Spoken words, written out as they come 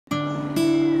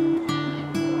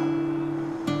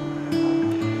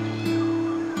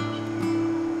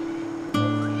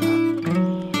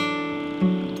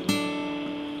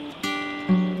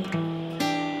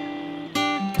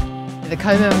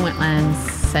Cockburn Wetland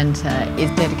Centre is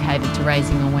dedicated to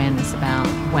raising awareness about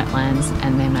wetlands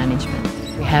and their management.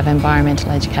 We have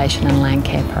environmental education and land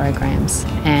care programs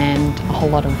and a whole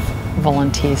lot of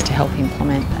volunteers to help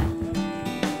implement that.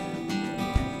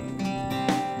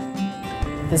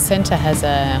 The centre has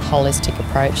a holistic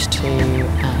approach to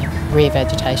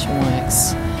revegetation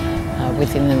works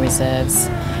within the reserves.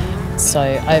 So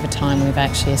over time we've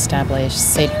actually established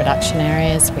seed production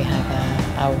areas. We have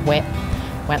a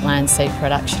wetland seed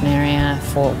production area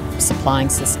for supplying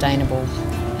sustainable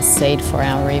seed for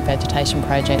our revegetation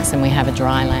projects, and we have a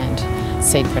dry land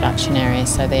seed production area,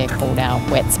 so they're called our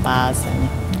wet spas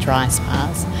and dry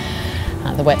spas.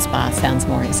 The wet spa sounds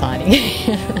more exciting.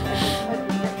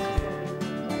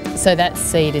 So that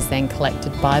seed is then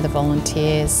collected by the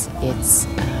volunteers, it's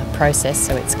processed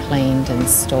so it's cleaned and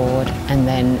stored, and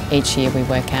then each year we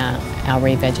work out our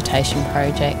revegetation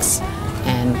projects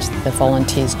and the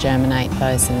volunteers germinate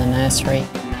those in the nursery.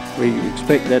 We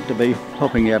expect that to be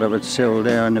popping out of its cell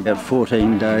now in about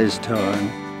 14 days' time.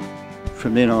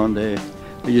 From then on they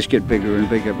just get bigger and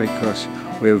bigger because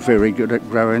we're very good at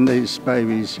growing these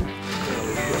babies.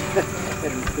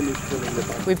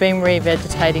 We've been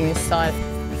revegetating this site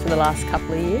for the last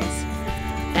couple of years,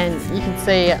 and you can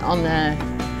see on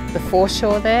the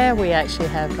foreshore there we actually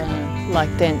have like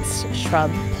dense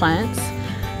shrub plants.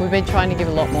 We've been trying to give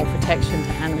a lot more protection to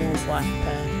animals like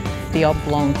the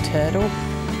oblong turtle.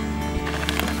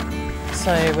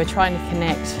 So we're trying to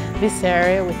connect this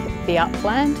area with the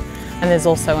upland, and there's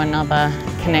also another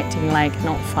connecting lake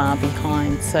not far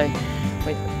behind. So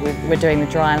we're doing the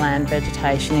dry land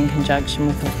vegetation in conjunction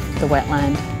with the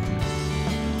wetland.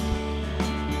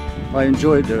 I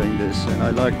enjoy doing this and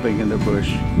I like being in the bush,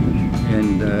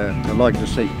 and I like to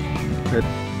think that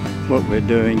what we're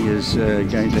doing is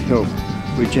going to help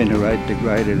regenerate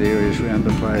degraded areas around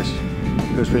the place,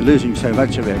 because we're losing so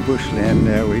much of our bushland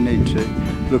now. We need to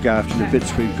look after the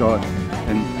bits we've got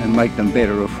and make them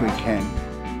better if we can.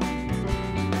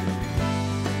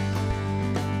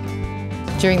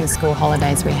 During the school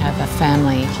holidays we have a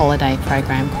family holiday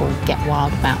program called Get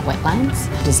Wild About Wetlands,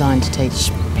 designed to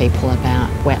teach people about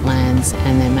wetlands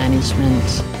and their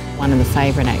management. One of the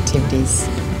favourite activities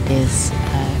is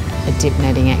a dip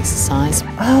netting exercise.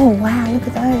 Oh wow, look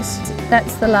at those.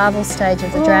 That's the larval stage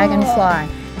of the dragonfly.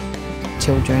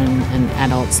 Children and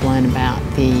adults learn about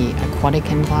the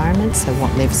aquatic environment, so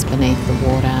what lives beneath the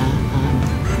water,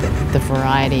 the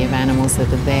variety of animals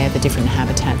that are there, the different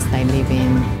habitats they live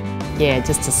in. Yeah,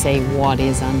 just to see what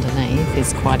is underneath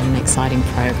is quite an exciting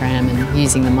program, and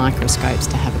using the microscopes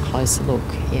to have a closer look,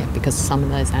 yeah, because some of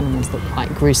those animals look quite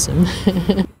gruesome.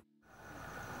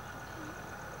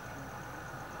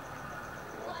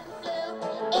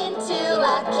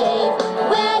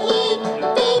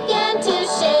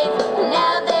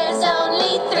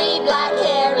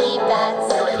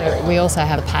 We also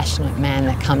have a passionate man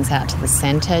that comes out to the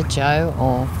centre, Joe,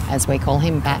 or as we call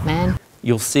him, Batman.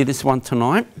 You'll see this one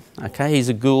tonight, okay? He's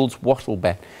a Gould's wattle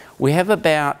bat. We have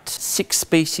about 6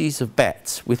 species of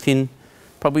bats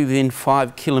probably within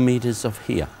 5 kilometres of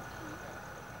here.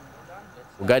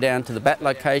 We'll go down to the bat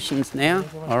locations now,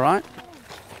 all right?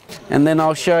 And then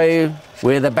I'll show you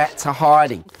where the bats are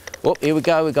hiding. Oh, here we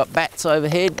go, we've got bats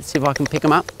overhead. Let's see if I can pick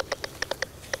them up.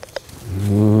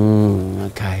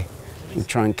 Okay. And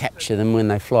try and capture them when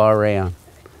they fly around.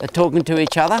 They're talking to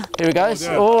each other. Here it goes.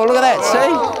 Oh, look at that,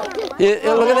 see?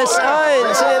 Yeah, look at this.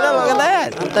 Oh, see, look at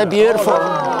that. Aren't they beautiful?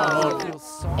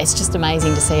 It's just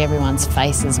amazing to see everyone's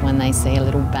faces when they see a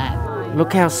little bat.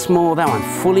 Look how small that one,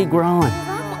 fully grown.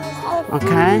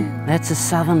 Okay, that's a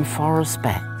southern forest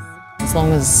bat. As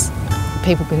long as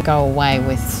people can go away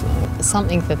with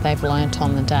something that they've learnt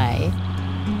on the day,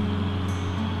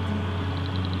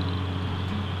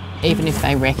 even if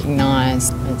they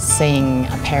recognise seeing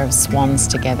a pair of swans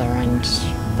together and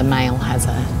the male has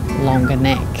a longer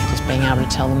neck, just being able to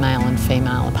tell the male and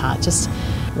female apart. Just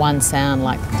one sound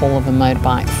like the call of a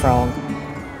motorbike frog.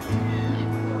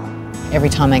 Every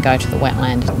time they go to the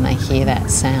wetland and they hear that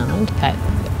sound, that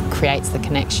creates the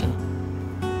connection.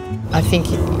 I think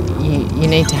you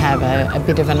need to have a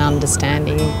bit of an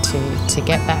understanding to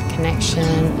get that connection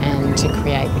and to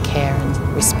create the care and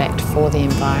respect for the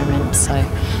environment, so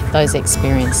those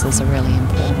experiences are really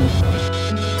important.